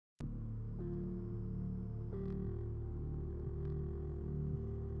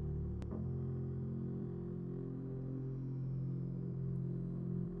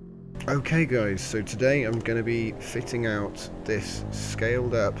Okay guys, so today I'm going to be fitting out this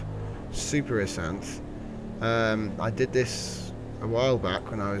scaled up Super Isanth. I did this a while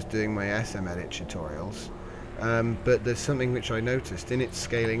back when I was doing my SM edit tutorials, but there's something which I noticed in its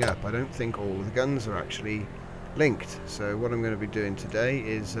scaling up. I don't think all the guns are actually linked, so what I'm going to be doing today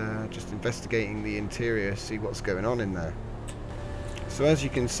is just investigating the interior, see what's going on in there. So as you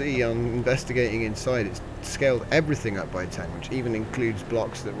can see, on investigating inside, it's scaled everything up by 10, which even includes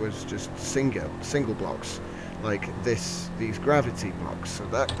blocks that was just single blocks, like these gravity blocks, so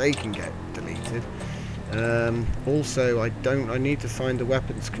that they can get deleted. Also, I need to find the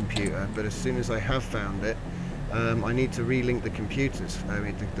weapons computer, but as soon as I have found it, I need to relink the computers, I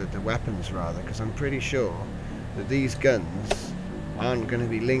mean the weapons rather, because I'm pretty sure that these guns aren't going to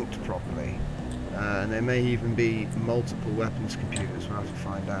be linked properly. And there may even be multiple weapons computers. We'll have to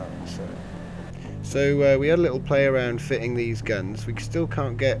find out. So we had a little play around fitting these guns. We still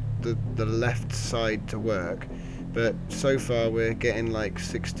can't get the left side to work, but so far we're getting like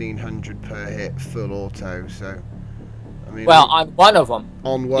 1600 per hit full auto. So I mean, well, on one of them,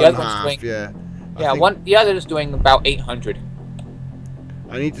 on one half, yeah. The other is doing about 800.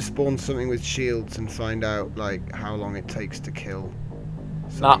 I need to spawn something with shields and find out like how long it takes to kill.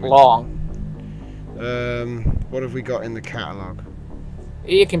 Not long. What have we got in the catalogue?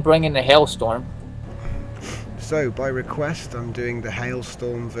 You can bring in the Hailstorm. So, by request, I'm doing the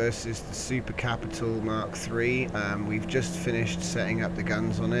Hailstorm versus the Super Capital Mark III. We've just finished setting up the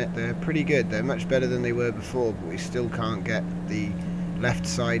guns on it. They're pretty good. They're much better than they were before, but we still can't get the left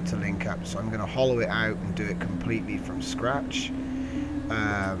side to link up. So I'm going to hollow it out and do it completely from scratch.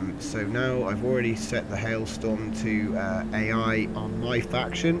 So now I've already set the Hailstorm to AI on my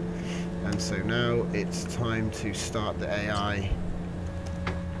faction. And so now it's time to start the AI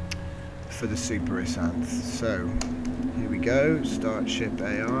for the Super Isanth. So here we go, start ship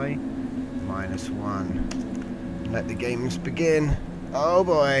AI, -1. Let the games begin. Oh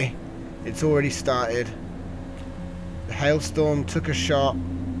boy, it's already started. The Hailstorm took a shot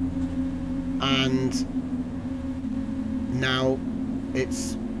and now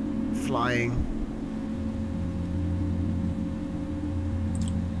it's flying.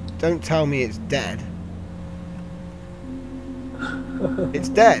 Don't tell me it's dead. It's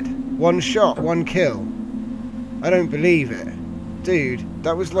dead. One shot, one kill. I don't believe it. Dude,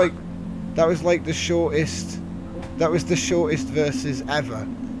 that was like the shortest. That was the shortest versus ever.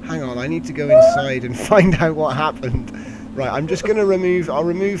 Hang on, I need to go inside and find out what happened. Right, I'm just gonna I'll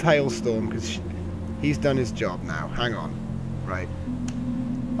remove Hailstorm because he's done his job now. Hang on. Right.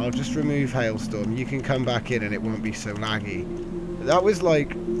 I'll just remove Hailstorm. You can come back in and it won't be so laggy. That was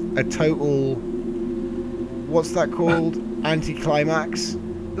like a total, what's that called? Anticlimax.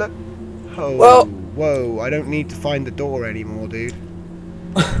 Look. Oh, well, whoa, I don't need to find the door anymore, dude.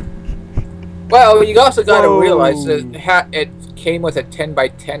 Well, you also got to realize that it came with a 10 by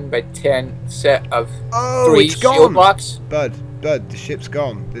 10 by 10 set of 3 shield blocks. Bud, the ship's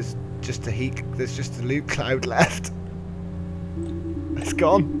gone. There's just a loot cloud left. It's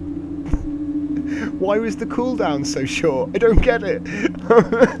gone. Why was the cooldown so short? I don't get it.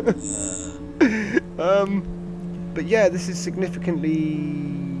 But yeah, this is significantly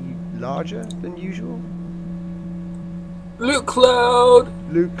larger than usual. Loot cloud!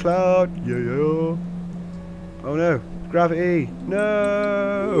 Loot cloud, yeah. Oh no, gravity,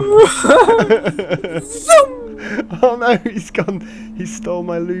 no! Oh no, he's gone. He stole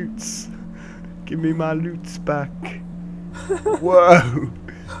my loots. Give me my loots back. Whoa!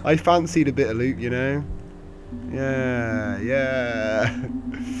 I fancied a bit of loot, you know? Yeah.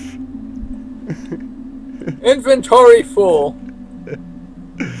 Inventory full.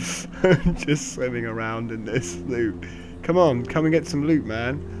 I'm just swimming around in this loot. Come on, come and get some loot,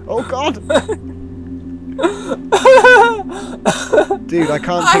 man. Oh god! Dude, I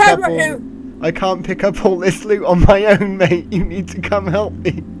can't pick up all this loot on my own, mate. You need to come help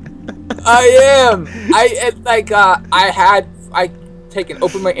me. I am. I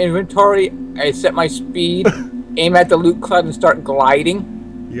open my inventory, I set my speed, aim at the loot cloud and start gliding.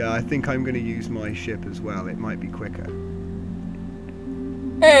 Yeah, I think I'm going to use my ship as well. It might be quicker.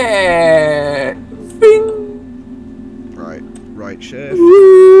 And bing. Right shift.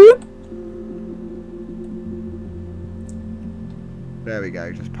 There we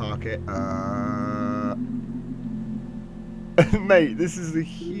go, just park it. Mate, this is a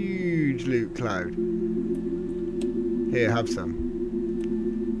huge loot cloud. Here, have some.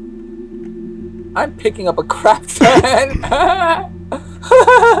 I'm picking up a crap ton.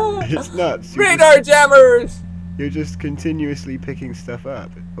 It's nuts. Radar jammers! You're just continuously picking stuff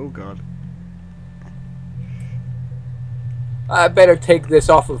up. Oh god. I better take this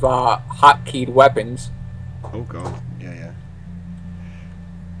off of hotkeyed weapons. Oh god, yeah.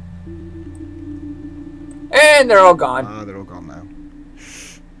 And they're all gone. Ah, they're all gone now.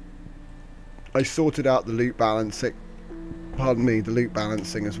 I sorted out the loot balancing. Pardon me, the loot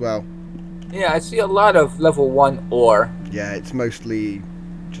balancing as well. Yeah, I see a lot of level 1 ore. Yeah, it's mostly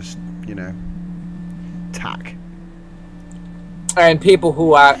just, you know, tack. And people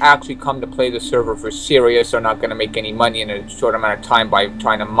who actually come to play the server for serious are not going to make any money in a short amount of time by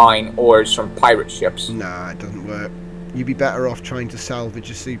trying to mine ores from pirate ships. Nah, it doesn't work. You'd be better off trying to salvage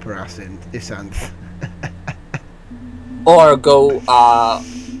a super Isanth. Or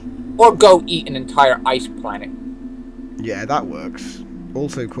go eat an entire ice planet. Yeah, that works.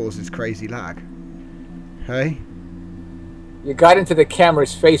 Also causes crazy lag. Hey? You got into the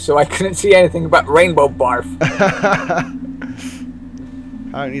camera's face so I couldn't see anything but rainbow barf.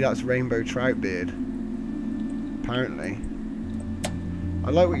 Apparently that's rainbow trout beard. Apparently.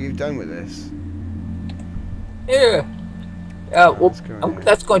 I like what you've done with this. Yeah. Well,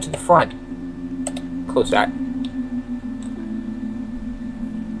 that's going to the front. Close that.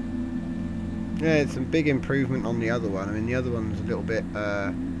 Yeah, it's a big improvement on the other one. I mean, the other one's a little bit.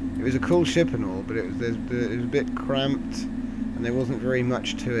 It was a cool ship and all, but it was a bit cramped, and there wasn't very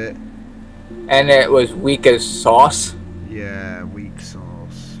much to it. And it was weak as sauce. Yeah, weak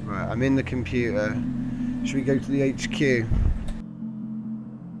sauce. Right, I'm in the computer. Should we go to the HQ?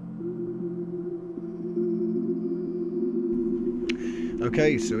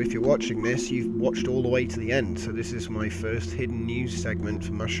 Okay, so if you're watching this, you've watched all the way to the end. So this is my first hidden news segment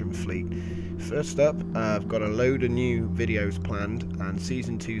for MushroomFleet. First up, I've got a load of new videos planned, and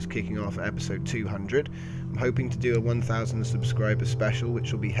Season 2 is kicking off at episode 200. I'm hoping to do a 1,000 subscriber special,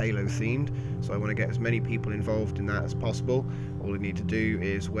 which will be Halo themed, so I want to get as many people involved in that as possible. All you need to do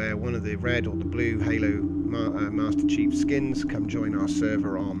is wear one of the red or the blue Halo Master Chief skins, come join our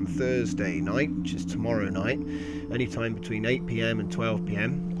server on Thursday night, which is tomorrow night, anytime between 8 PM and 12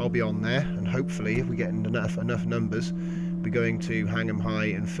 PM. I'll be on there, and hopefully, if we get enough numbers, we're going to Hang 'em High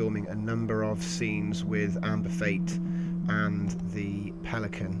and filming a number of scenes with Amber Fate and the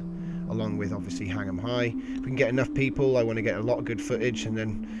Pelican, along with obviously Hang 'em High. If we can get enough people, I want to get a lot of good footage, and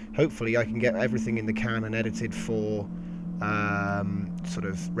then hopefully I can get everything in the can and edited for sort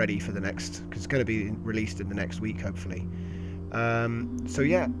of ready for the next, because it's going to be released in the next week hopefully. So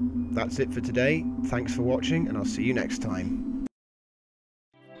yeah, that's it for today. Thanks for watching, and I'll see you next time.